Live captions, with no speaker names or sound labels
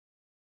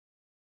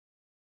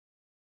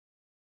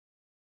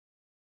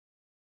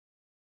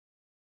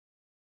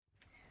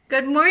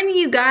Good morning,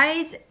 you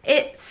guys.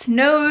 It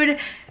snowed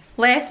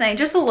last night,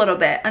 just a little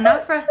bit,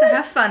 enough for us to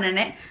have fun in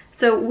it.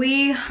 So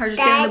we are just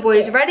getting the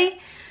boys ready.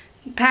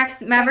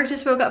 Maverick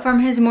just woke up from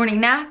his morning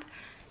nap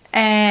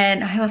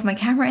and I left my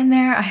camera in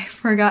there. I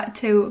forgot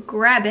to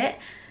grab it,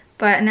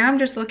 but now I'm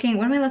just looking.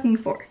 What am I looking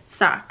for?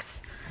 Socks.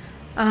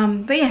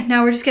 But yeah,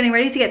 now we're just getting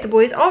ready to get the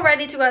boys all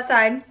ready to go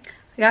outside.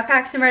 I got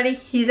Paxton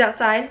ready. He's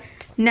outside.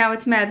 Now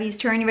it's Mavy's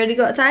turn. You ready to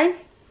go outside?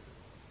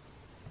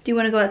 Do you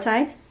want to go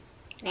outside?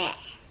 Nah.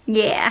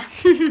 Yeah.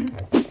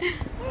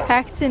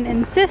 Paxton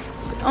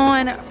insists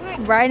on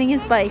riding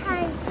his bike.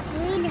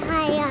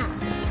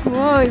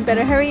 Whoa, you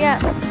better hurry up.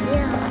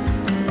 Yeah.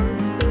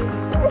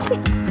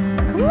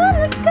 Come on,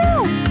 let's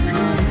go.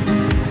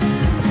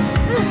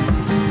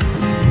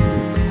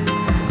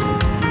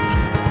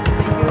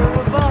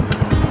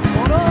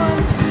 Hold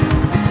on.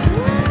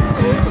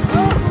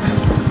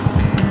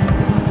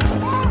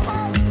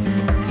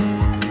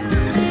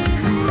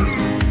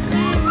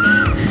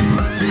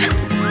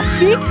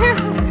 Be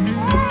careful.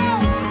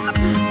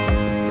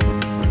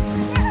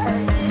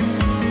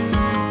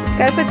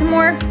 Gotta put some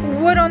more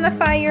wood on the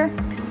fire.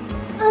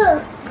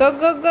 Go,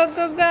 go, go,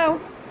 go, go.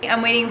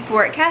 I'm waiting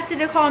for Cassie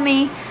to call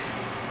me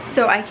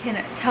so I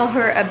can tell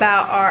her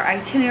about our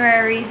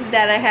itinerary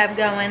that I have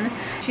going.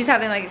 She's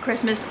having like a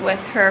Christmas with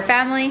her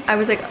family. I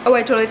was like, oh,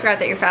 I totally forgot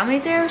that your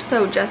family's there,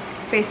 so just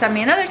FaceTime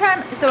me another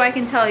time so I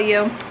can tell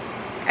you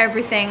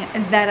everything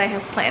that I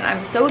have planned.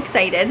 I'm so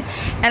excited,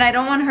 and I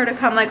don't want her to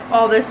come like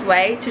all this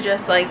way to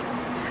just like,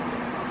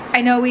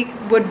 I know we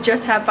would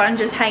just have fun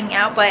just hanging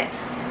out, but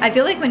I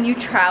feel like when you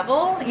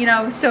travel, you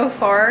know, so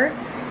far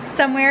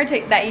somewhere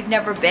that you've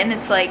never been,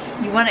 it's like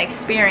you want to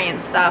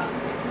experience stuff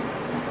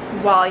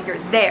while you're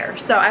there.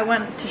 So I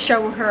want to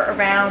show her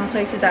around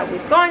places that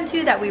we've gone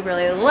to that we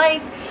really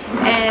like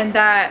and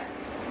that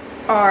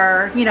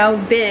are, you know,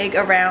 big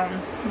around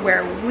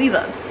where we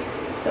live.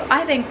 So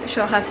I think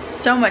she'll have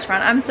so much fun.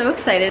 I'm so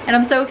excited, and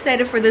I'm so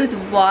excited for those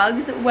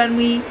vlogs when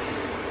we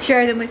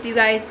share them with you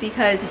guys,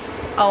 because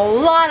a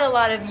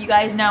lot of you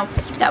guys know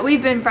that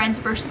we've been friends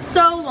for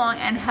so long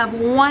and have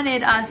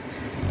wanted us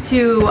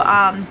to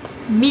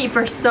meet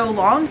for so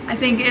long. I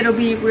think it'll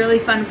be really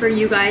fun for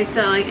you guys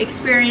to like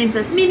experience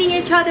us meeting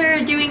each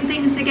other, doing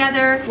things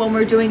together. When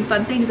we're doing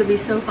fun things, it'll be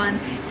so fun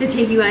to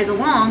take you guys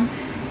along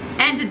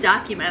and to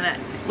document it.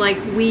 Like,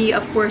 we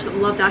of course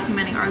love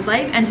documenting our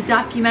life, and to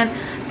document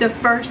the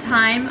first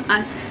time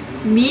us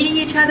meeting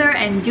each other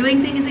and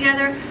doing things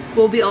together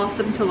will be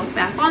awesome to look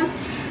back on.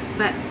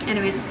 But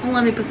anyways,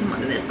 let me put some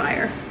wood in this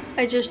fire.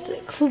 I just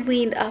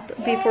cleaned up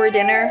before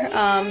dinner. Do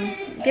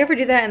you ever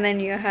do that and then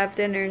you have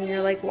dinner and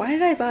you're like, why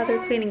did I bother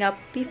cleaning up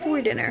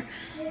before dinner?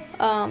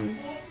 But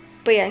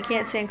yeah, I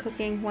can't stand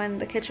cooking when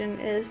the kitchen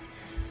is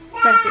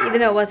messy.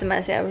 Even though it wasn't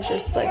messy, I was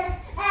just like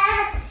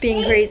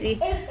being crazy.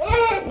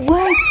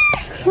 What?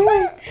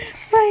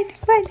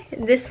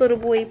 This little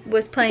boy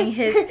was playing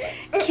his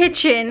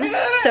kitchen,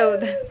 so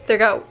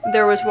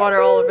there was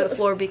water all over the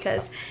floor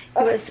because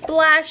he was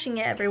splashing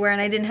it everywhere,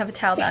 and I didn't have a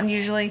towel down.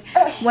 Usually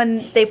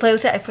when they play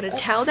with it, I put a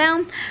towel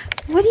down.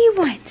 What do you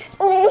want?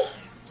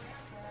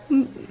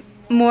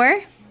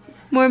 More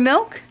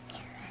milk?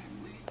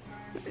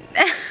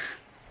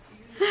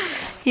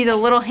 He's a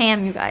little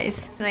ham, you guys.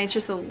 Tonight's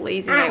just a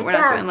lazy night. We're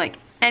not doing like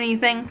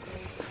anything.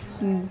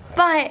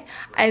 But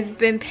I've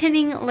been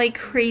pinning like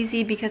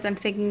crazy because I'm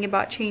thinking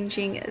about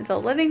changing the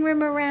living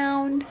room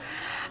around.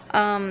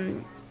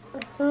 Yeah,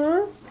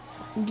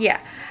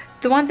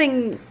 the one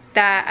thing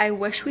that I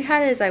wish we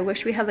had is I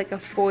wish we had like a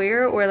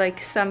foyer, or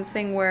like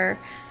something where,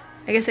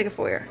 I guess like a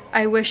foyer.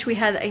 I wish we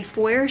had a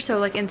foyer, so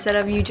like instead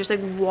of you just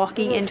like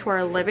walking into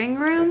our living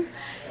room,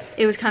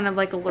 it was kind of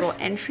like a little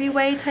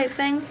entryway type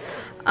thing.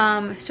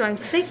 So I'm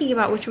thinking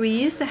about, which we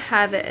used to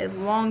have it a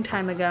long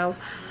time ago,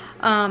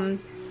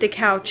 the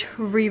couch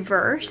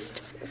reversed,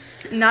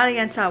 not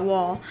against that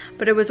wall,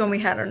 but it was when we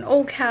had an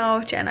old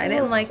couch and I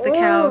didn't like the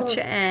couch,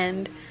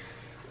 and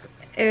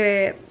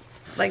it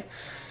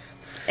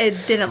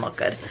didn't look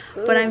good.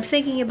 But I'm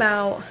thinking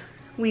about,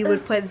 we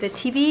would put the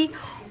TV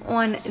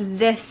on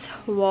this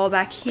wall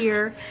back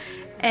here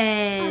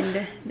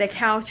and the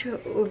couch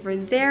over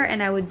there,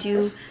 and I would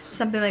do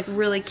something like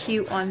really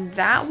cute on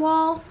that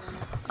wall.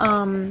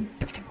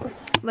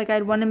 Like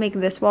I'd want to make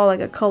this wall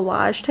like a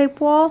collage type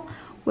wall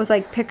with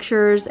like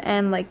pictures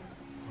and like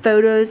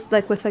photos,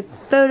 like with like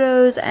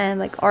photos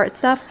and like art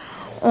stuff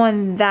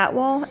on that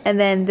wall, and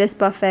then this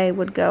buffet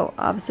would go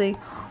obviously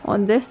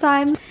on this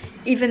side,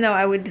 even though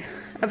I would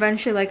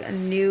eventually like a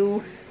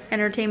new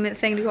entertainment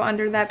thing to go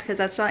under that, because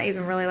that's not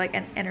even really like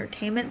an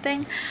entertainment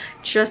thing,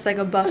 just like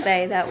a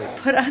buffet that would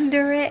put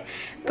under it.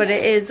 But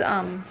it is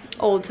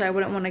old, so I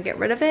wouldn't want to get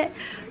rid of it.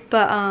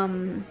 But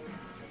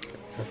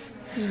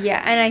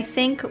yeah, and I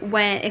think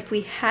if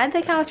we had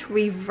the couch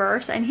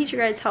reversed, I need you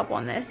guys' help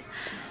on this.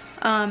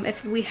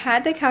 If we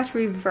had the couch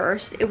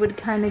reversed, it would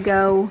kind of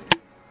go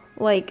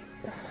like,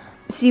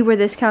 see where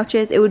this couch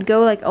is? It would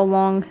go like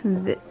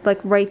along, like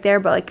right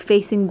there, but like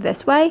facing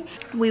this way.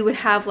 We would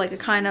have like a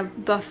kind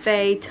of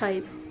buffet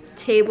type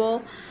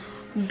table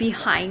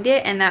behind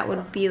it, and that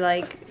would be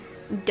like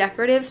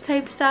decorative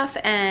type stuff,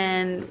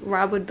 and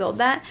Rob would build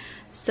that.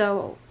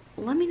 So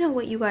let me know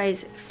what you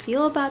guys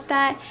feel about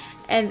that.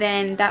 And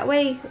then that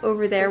way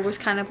over there was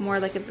kind of more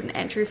like an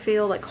entry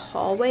feel, like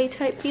hallway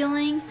type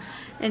feeling,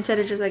 instead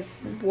of just like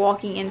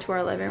walking into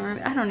our living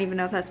room. I don't even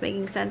know if that's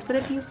making sense, but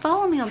if you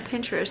follow me on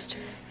Pinterest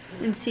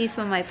and see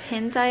some of my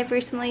pins I've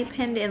recently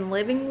pinned in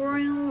living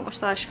room or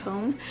slash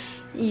home,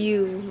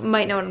 you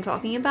might know what I'm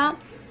talking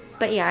about.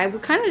 But yeah, I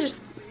would kind of just,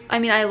 I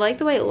mean, I like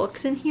the way it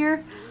looks in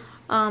here.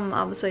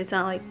 Obviously it's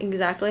not like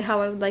exactly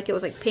how I would like it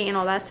with like paint and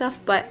all that stuff,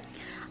 but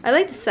I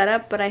like the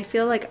setup. But I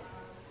feel like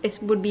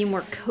it would be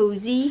more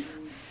cozy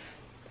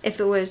if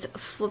it was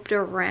flipped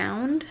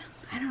around.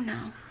 I don't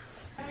know.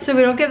 So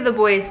we don't give the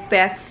boys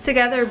baths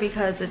together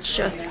because it's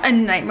just a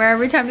nightmare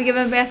every time we give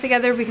them a bath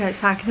together, because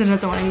Paxton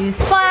doesn't want to use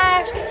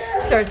splash,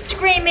 starts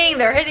screaming,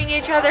 they're hitting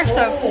each other.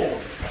 So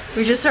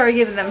we just started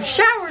giving them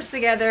showers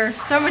together.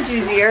 So much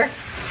easier.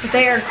 But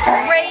they are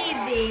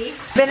crazy.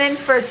 Been in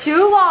for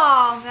too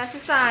long. That's a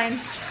sign.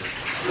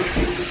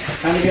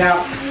 Time to get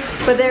out.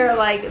 But they're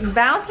like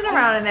bouncing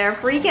around in there,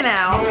 freaking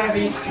out.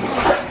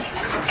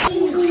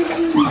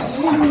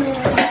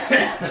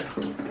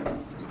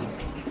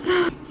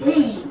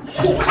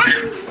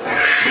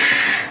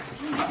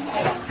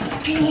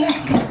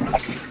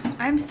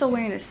 I'm still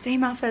wearing the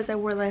same outfit as I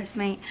wore last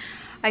night.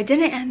 I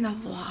didn't end the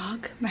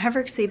vlog.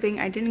 Maverick's sleeping.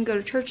 I didn't go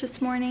to church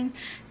this morning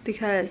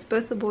because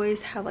both the boys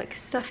have like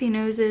stuffy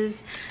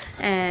noses,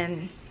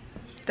 and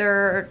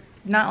they're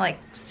not like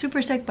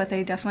super sick, but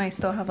they definitely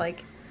still have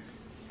like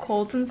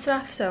colds and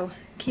stuff, so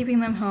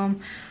keeping them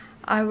home.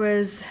 I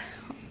was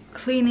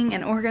cleaning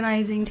and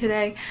organizing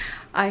today.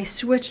 I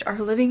switched our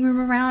living room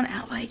around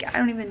at like, I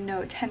don't even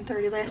know,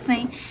 10:30 last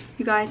night.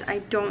 You guys, I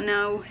don't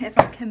know if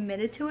I'm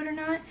committed to it or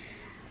not.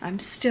 I'm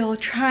still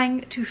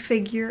trying to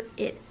figure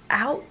it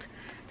out.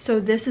 So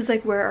this is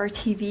like where our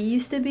TV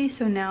used to be,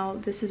 so now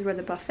this is where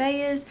the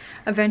buffet is.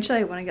 Eventually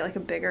I want to get like a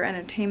bigger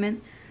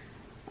entertainment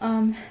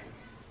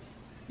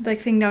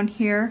like thing down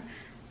here,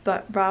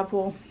 but Rob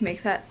will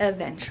make that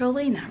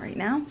eventually, not right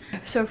now.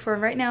 So for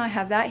right now I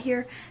have that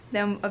here.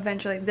 Then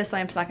eventually, this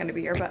lamp's not going to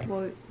be here, but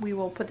we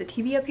will put the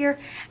TV up here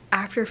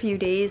after a few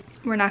days.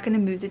 We're not going to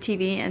move the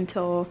TV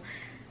until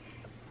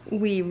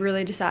we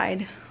really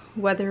decide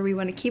whether we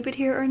want to keep it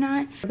here or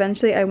not.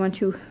 Eventually I want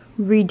to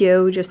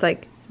redo, just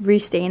like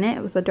restain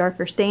it with a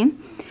darker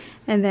stain.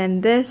 And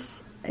then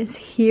this is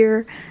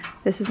here.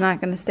 This is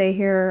not going to stay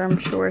here, I'm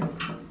sure.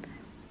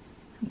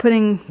 I'm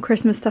putting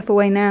Christmas stuff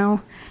away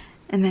now.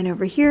 And then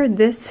over here,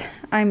 this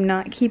I'm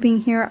not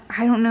keeping here.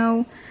 I don't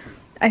know.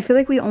 I feel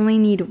like we only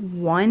need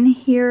one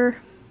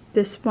here.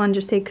 This one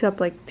just takes up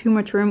like too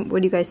much room.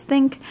 What do you guys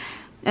think?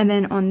 And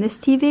then on this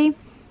TV,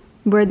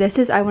 where this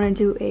is, I want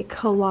to do a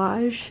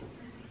collage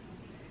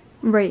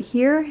right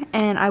here.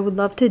 And I would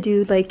love to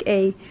do like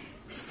a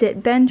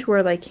sit bench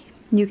where like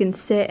you can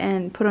sit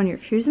and put on your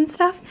shoes and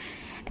stuff.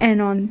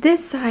 And on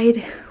this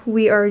side,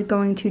 we are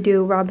going to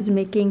do, Rob's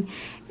making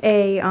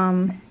a,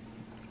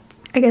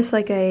 I guess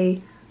like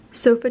a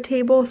sofa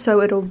table.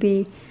 So it'll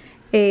be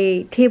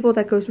a table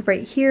that goes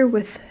right here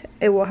with,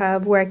 it will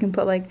have where I can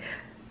put like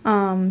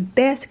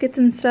baskets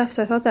and stuff.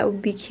 So I thought that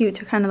would be cute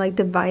to kind of like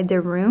divide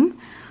their room.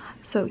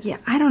 So yeah,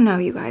 I don't know,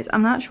 you guys.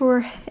 I'm not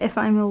sure if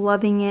I'm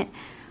loving it.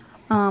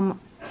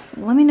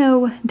 Let me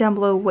know down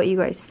below what you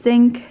guys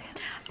think.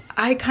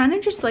 I kind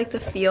of just like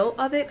the feel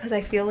of it because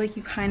I feel like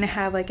you kind of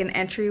have like an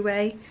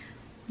entryway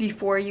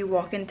before you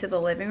walk into the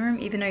living room.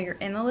 Even though you're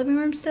in the living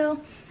room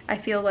still, I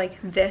feel like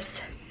this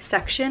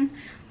section,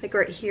 like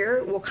right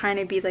here, will kind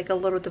of be like a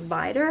little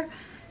divider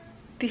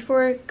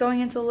before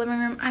going into the living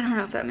room. I don't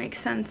know if that makes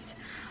sense,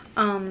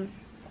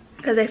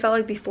 because I felt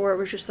like before it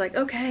was just like,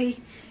 okay,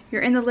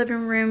 you're in the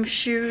living room,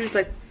 shoes,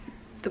 like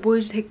the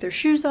boys will take their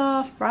shoes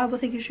off, Rob will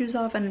take his shoes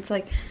off, and it's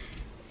like,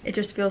 it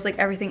just feels like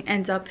everything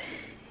ends up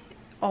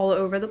all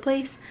over the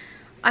place.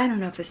 I don't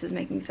know if this is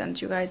making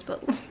sense, you guys,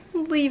 but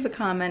leave a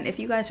comment if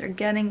you guys are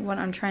getting what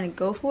I'm trying to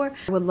go for.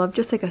 I would love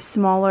just like a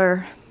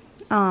smaller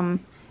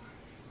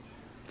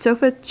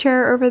sofa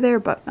chair over there,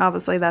 but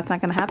obviously that's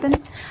not gonna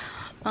happen.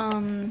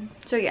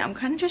 So yeah, I'm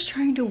kind of just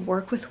trying to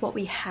work with what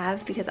we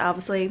have, because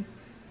obviously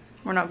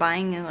we're not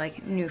buying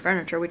like new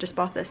furniture. We just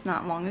bought this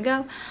not long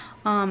ago,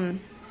 and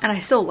I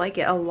still like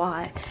it a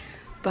lot,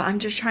 but I'm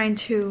just trying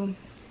to,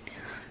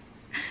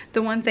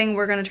 the one thing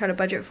we're gonna try to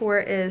budget for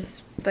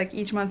is like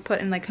each month put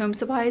in like home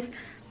supplies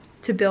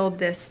to build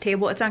this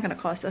table. It's not gonna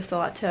cost us a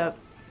lot to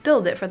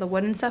build it for the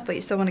wood and stuff, but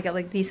you still want to get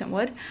like decent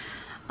wood.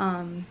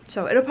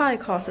 So it'll probably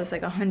cost us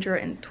like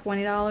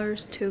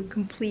 $120 to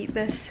complete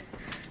this,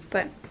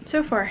 but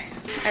so far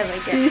I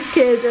like it. These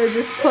kids are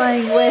just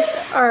playing with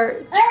our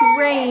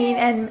train,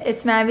 and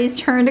it's Mavi's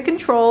turn to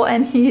control,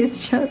 and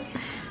he's just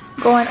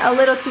going a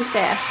little too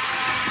fast.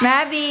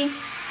 Mavi,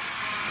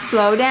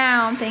 slow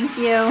down, thank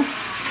you.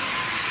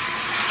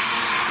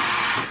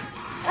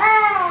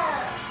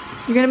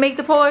 You're gonna make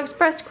the Polar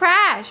Express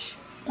crash.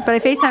 But I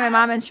FaceTimed my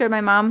mom and showed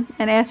my mom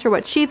and asked her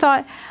what she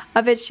thought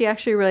of it. She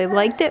actually really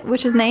liked it,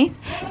 which is nice.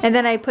 And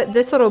then I put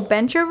this little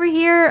bench over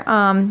here,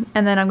 and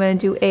then I'm gonna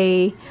do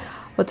a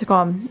what's it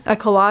called, a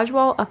collage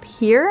wall up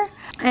here.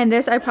 And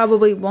this I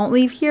probably won't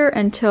leave here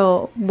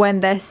until when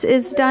this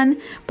is done.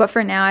 But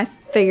for now, I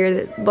figured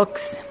it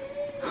looks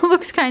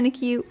kind of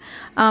cute.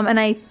 And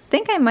I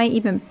think I might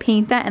even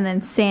paint that and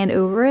then sand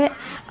over it.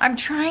 I'm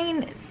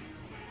trying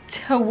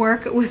to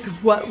work with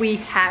what we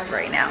have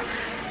right now.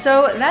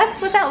 So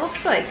that's what that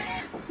looks like.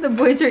 The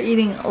boys are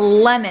eating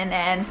lemon,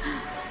 and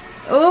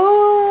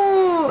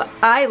oh,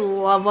 I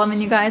love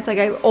lemon, you guys. Like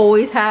I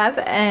always have,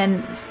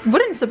 and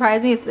wouldn't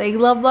surprise me if they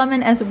love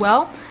lemon as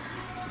well.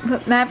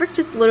 But Maverick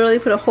just literally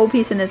put a whole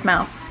piece in his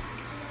mouth.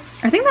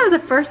 I think that was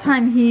the first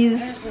time he's...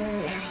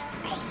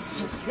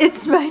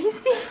 It's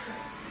spicy?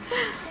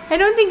 I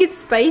don't think it's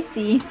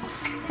spicy.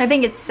 I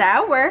think it's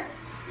sour.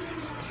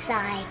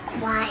 Try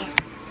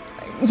quiet.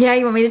 Yeah,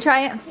 you want me to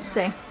try it? Let's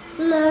see.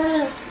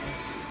 No.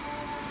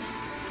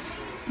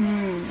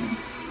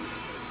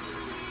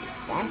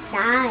 That's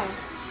sour.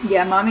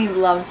 Yeah, mommy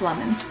loves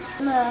lemon.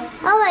 No.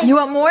 Oh, You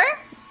want more?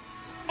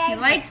 He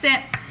likes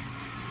it.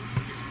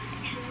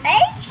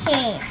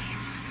 Spicy.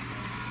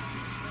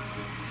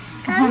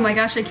 Oh my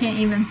gosh, I can't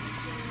even.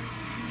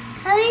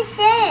 How is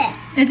it?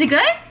 Is it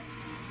good?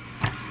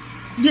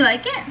 You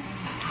like it?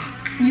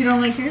 You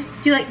don't like yours?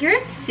 Do you like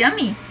yours? It's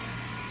yummy.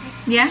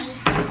 Yeah?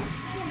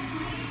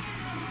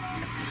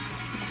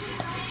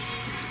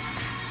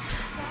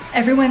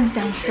 Everyone's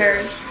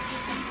downstairs.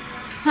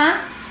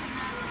 Huh?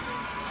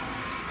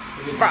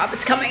 Rob is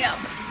coming up.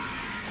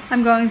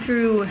 I'm going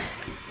through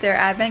their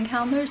advent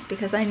calendars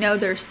because I know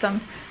there's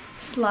some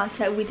slots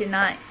that we did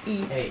not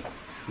eat. Hey.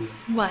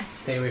 What?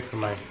 Stay away from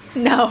mine.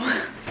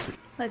 No.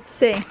 Let's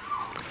see.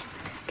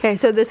 Okay,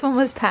 so this one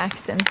was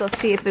Paxton's. Let's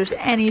see if there's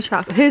any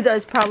chocolate. His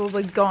is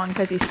probably gone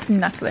because he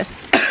snuck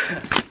this.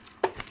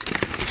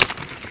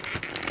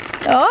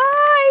 Oh,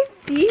 I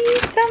see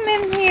some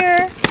in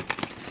here.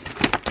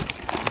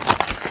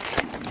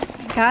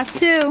 Got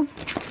two.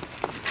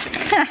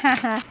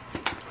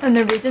 And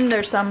the reason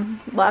there's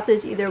some left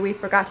is either we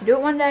forgot to do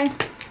it one day,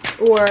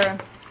 or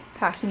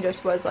Paxton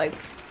just was like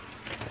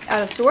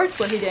out of sorts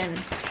where he didn't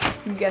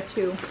get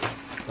to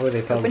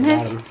open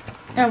his.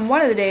 And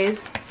one of the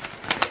days,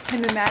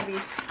 him and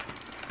Maddie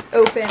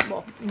opened,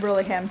 well,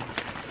 really him,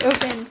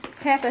 opened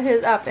half of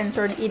his up and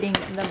started eating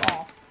them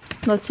all.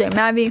 Let's see,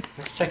 Maddie.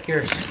 Let's check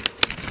yours.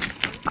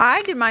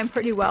 I did mine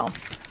pretty well.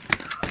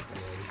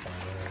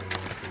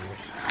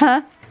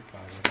 Huh?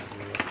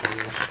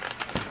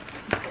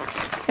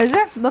 Is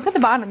there? Look at the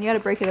bottom. You gotta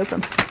break it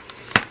open.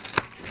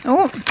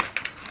 Oh,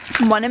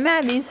 one of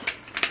Maddie's.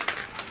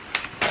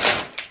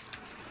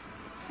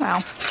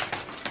 Wow.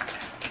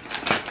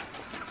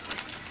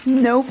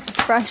 Nope,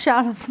 fresh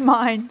out of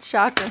mine.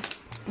 Shocker.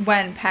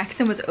 When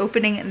Paxton was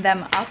opening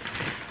them up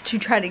to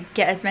try to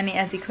get as many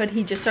as he could,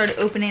 he just started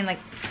opening like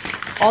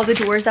all the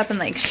doors up and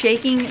like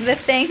shaking the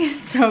thing.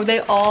 So they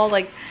all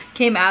like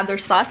came out of their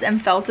slots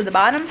and fell to the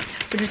bottom,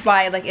 which is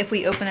why like if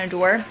we open a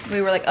door,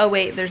 we were like, oh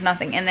wait, there's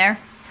nothing in there.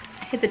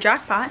 Hit the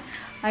jackpot.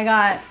 I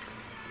got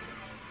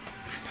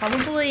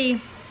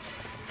probably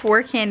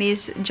 4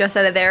 candies just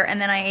out of there,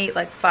 and then I ate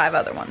like 5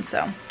 other ones,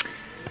 so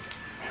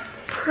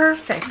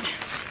perfect.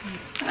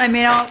 I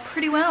made out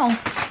pretty well.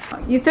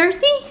 You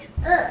thirsty?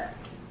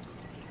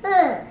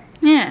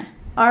 Yeah.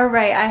 All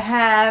right, I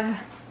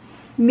have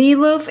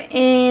meatloaf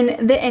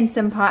in the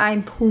Instant Pot.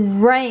 I'm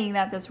praying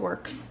that this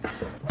works.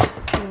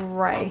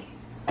 Right.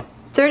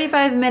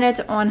 35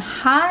 minutes on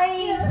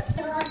high.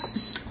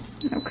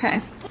 Okay.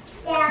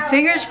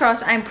 Fingers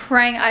crossed. I'm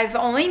praying. I've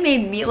only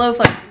made meatloaf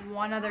like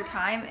one other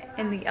time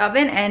in the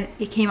oven, and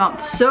it came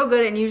out so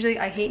good. And usually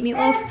I hate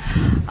meatloaf,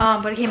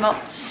 but it came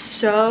out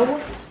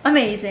so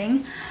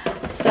amazing.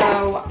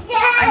 So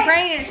I'm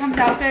praying it comes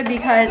out good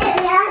because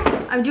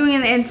I'm doing it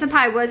in the Instant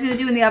Pot. I was gonna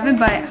do it in the oven,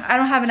 but I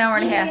don't have an hour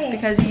and a half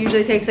because it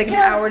usually takes like an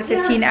hour to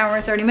 15,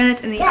 hour, 30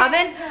 minutes in the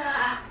oven.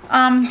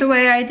 The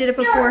way I did it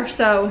before.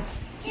 So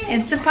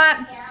Instant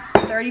Pot,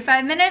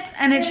 35 minutes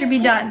and it should be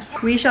done.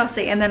 We shall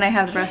see. And then I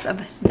have the rest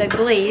of the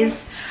glaze,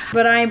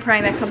 but I am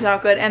praying that comes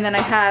out good. And then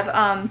I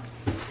have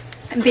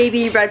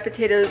baby red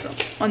potatoes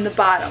on the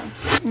bottom.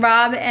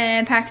 Rob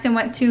and Paxton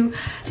went to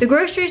the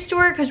grocery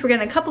store because we're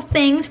getting a couple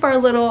things for our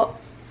little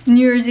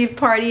New Year's Eve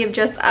party of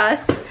just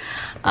us.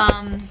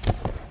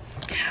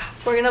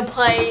 We're gonna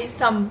play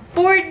some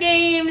board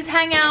games,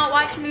 hang out,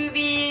 watch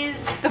movies.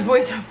 The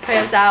boys will play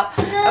us out.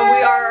 And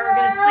we are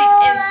gonna sleep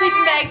in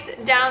sleeping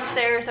bags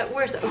downstairs. So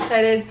we're so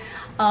excited.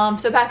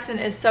 So Paxton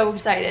is so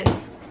excited.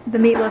 The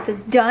meatloaf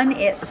is done.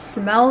 It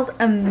smells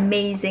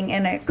amazing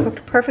and it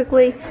cooked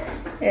perfectly.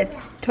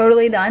 It's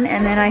totally done.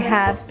 And then I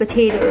have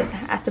potatoes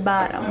at the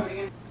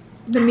bottom.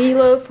 The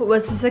meatloaf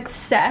was a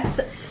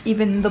success.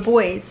 Even the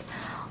boys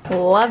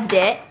loved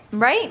it,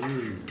 right?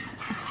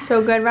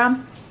 So good,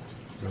 Rom.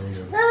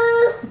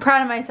 I'm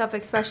proud of myself,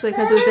 especially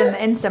because it was in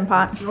the Instant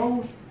Pot.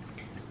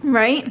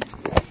 Right?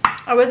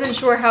 I wasn't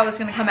sure how it was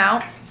gonna come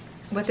out.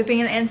 With it being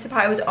in the Instant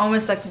Pot, I was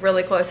almost like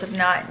really close of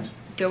not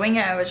doing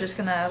it. I was just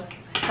gonna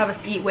have us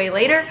eat way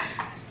later,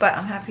 but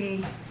I'm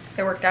happy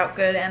it worked out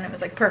good and it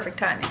was like perfect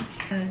timing.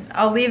 And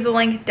I'll leave the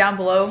link down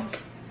below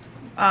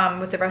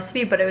with the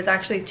recipe, but it was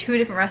actually 2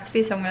 different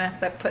recipes, so I'm gonna have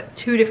to put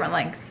 2 different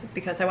links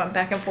because I went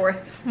back and forth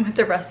with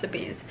the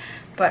recipes.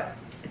 But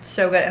it's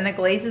so good, and the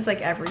glaze is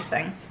like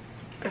everything.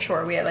 For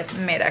sure, we had like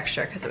made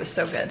extra because it was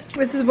so good.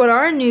 This is what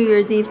our New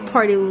Year's Eve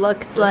party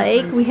looks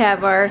like. We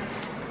have our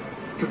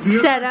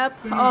setup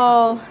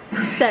all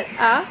set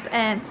up,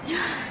 and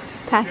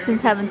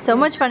Paxton's having so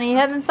much fun. Are you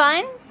having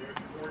fun?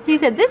 He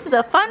said this is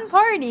a fun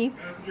party.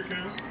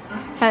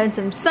 Having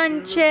some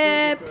sun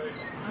chips.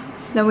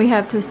 Then we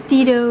have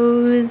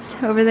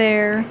Tostitos over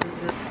there.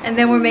 And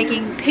then we're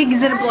making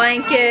pigs in a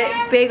blanket,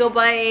 bagel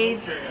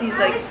bites, these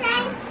like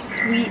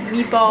sweet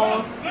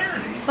meatballs.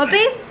 What,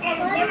 babe?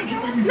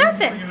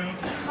 Nothing.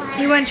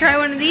 You want to try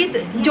one of these?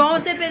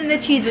 Don't dip it in the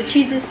cheese. The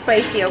cheese is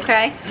spicy,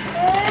 okay?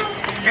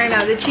 I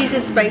know, the cheese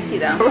is spicy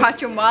though. We're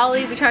watching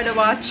Wally. We tried to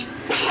watch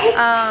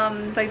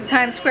like the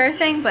Times Square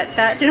thing, but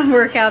that didn't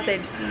work out.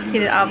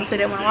 He obviously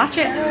didn't want to watch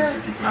it.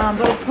 But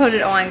we'll put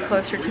it on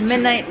closer to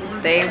midnight.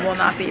 They will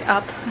not be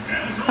up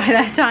by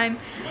that time.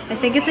 I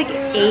think it's like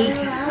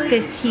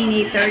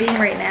 8:15, 8:30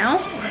 right now.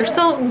 We're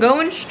still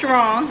going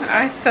strong.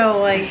 I feel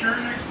like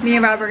me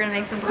and Rob are gonna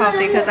make some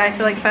coffee because I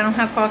feel like if I don't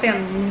have coffee,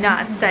 I'm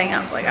not staying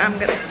up. Like, I'm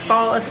gonna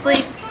fall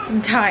asleep.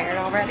 I'm tired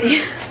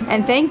already.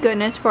 And thank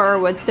goodness for our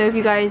wood stove,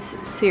 you guys.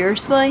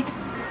 Seriously,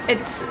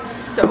 it's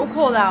so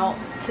cold out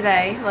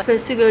today. It's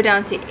supposed to go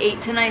down to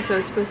 8 tonight, so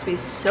it's supposed to be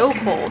so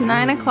cold.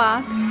 9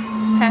 o'clock.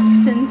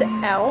 Paxton's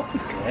out.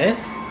 Okay.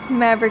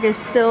 Maverick is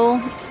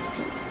still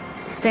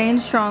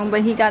staying strong,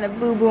 but he got a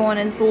boo-boo on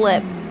his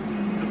lip.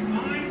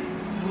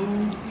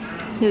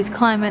 He was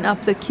climbing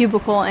up the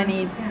cubicle and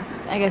he,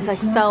 I guess, like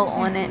fell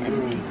on it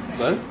and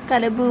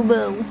got a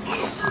boo-boo.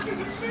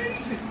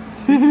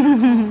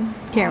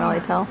 Can't really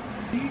tell.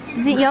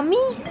 Is it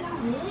yummy?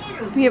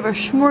 We have our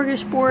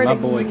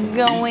smorgasbord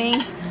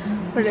going.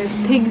 Where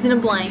there's pigs in a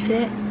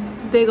blanket,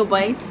 bagel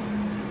bites,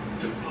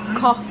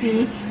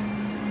 coffee,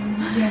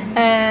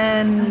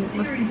 and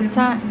what's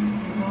that?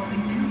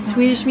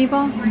 Swedish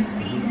meatballs?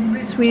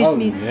 Swedish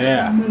meat.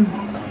 Yeah.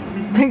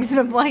 Pigs in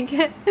a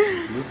blanket.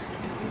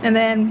 And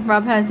then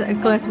Rob has a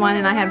glass of wine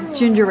and I have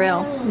ginger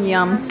ale.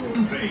 Yum.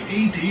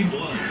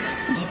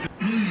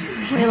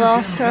 We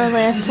lost our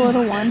last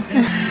little one.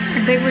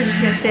 I think we're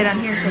just gonna stay down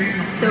here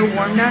because it's so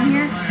warm down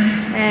here.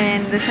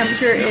 And the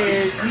temperature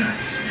is,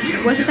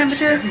 what's the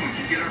temperature?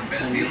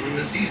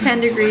 10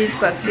 degrees,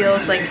 but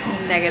feels like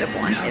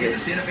 -1. It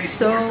is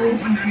so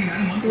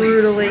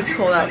brutally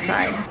cold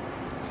outside.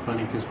 It's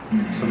funny because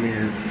some of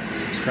your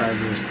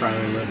subscribers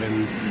probably live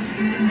in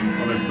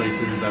other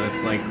places that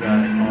it's like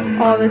that all the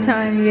time. All the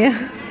time, yeah.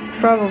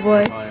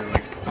 Probably.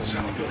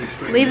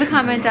 Leave a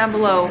comment down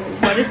below.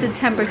 What is the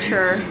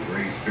temperature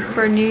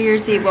for New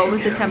Year's Eve? What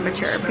was the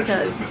temperature?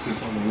 Because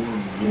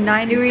it's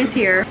 9 degrees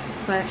here,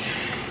 but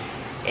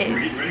it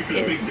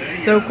is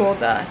so cold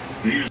to us.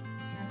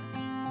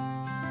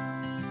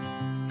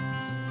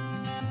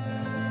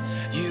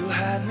 You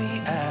had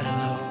me at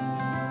hello,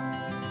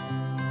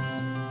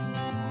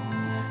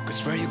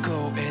 'cause where you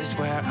go is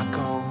where I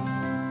go.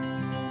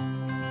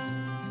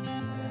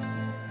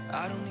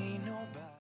 I don't need